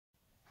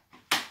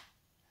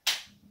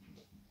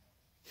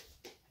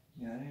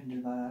यार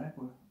हैंडल बाहर आ रहा है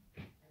पूरा.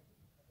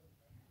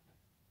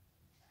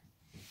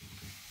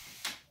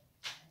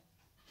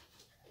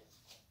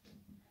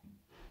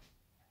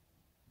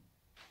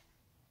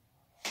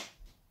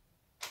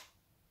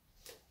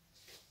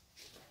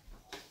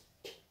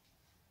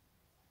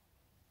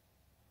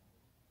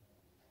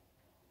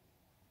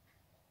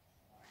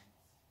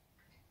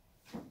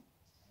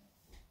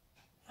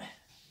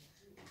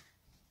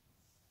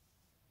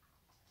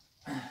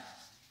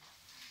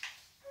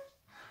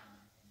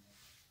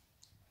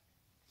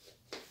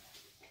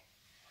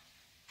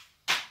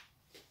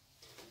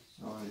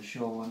 So I'll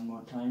show one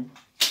more time.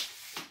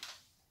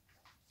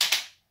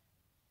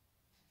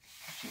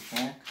 Push it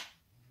back.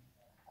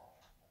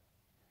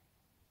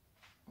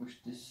 Push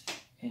this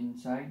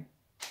inside.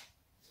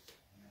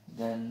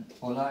 Then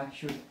all I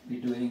should be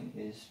doing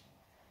is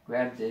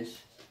grab this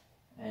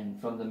and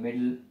from the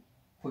middle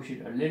push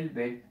it a little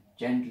bit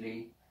gently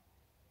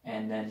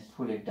and then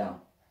pull it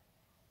down.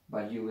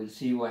 But you will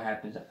see what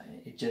happens.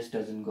 It just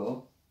doesn't go.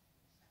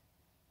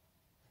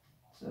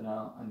 So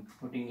now I'm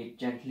putting it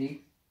gently.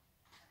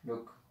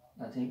 Look,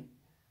 nothing.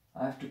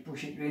 I have to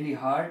push it really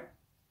hard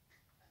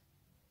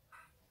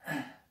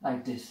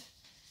like this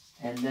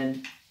and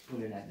then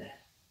pull it like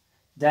that.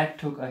 That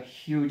took a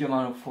huge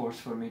amount of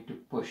force for me to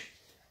push,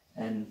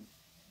 and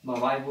my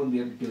wife won't be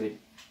able to do it.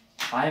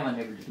 I am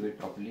unable to do it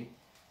properly.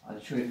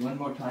 I'll show it one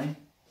more time.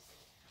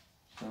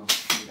 So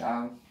pull it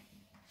out,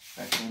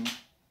 back in,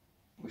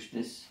 push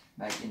this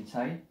back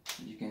inside.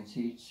 As you can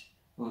see,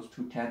 those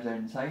two tabs are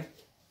inside.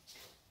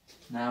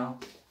 Now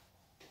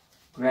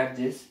grab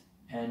this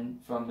and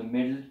from the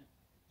middle,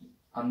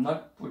 I'm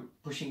not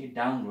pushing it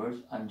downwards,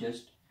 I'm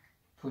just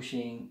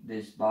pushing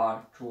this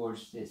bar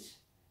towards this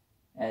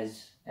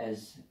as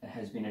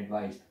has been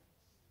advised,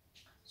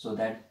 so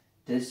that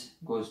this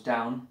goes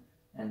down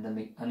and the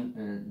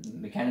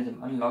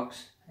mechanism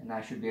unlocks and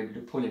I should be able to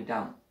pull it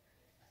down.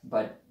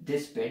 But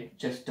this bit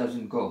just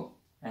doesn't go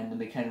and the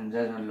mechanism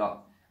doesn't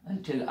unlock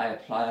until I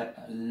apply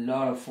a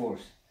lot of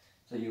force.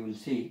 So you will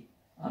see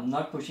I'm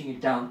not pushing it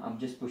down, I'm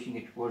just pushing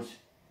it towards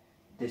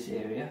this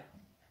area.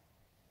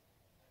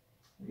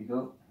 There we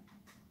go.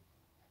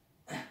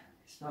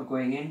 It's not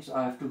going in, so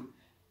I have to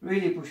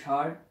really push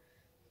hard.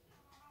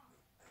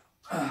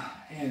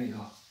 Here we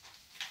go.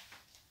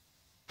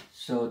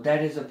 So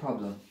that is a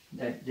problem.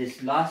 That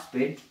this last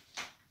bit,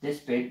 this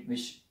bit,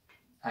 which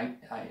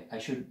I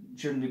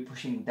shouldn't be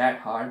pushing that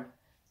hard.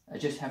 I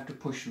just have to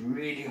push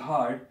really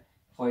hard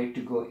for it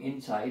to go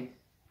inside,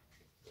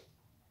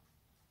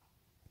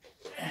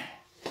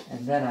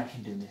 and then I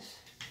can do this.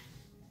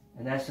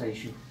 And that's the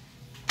issue.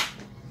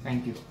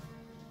 Thank you.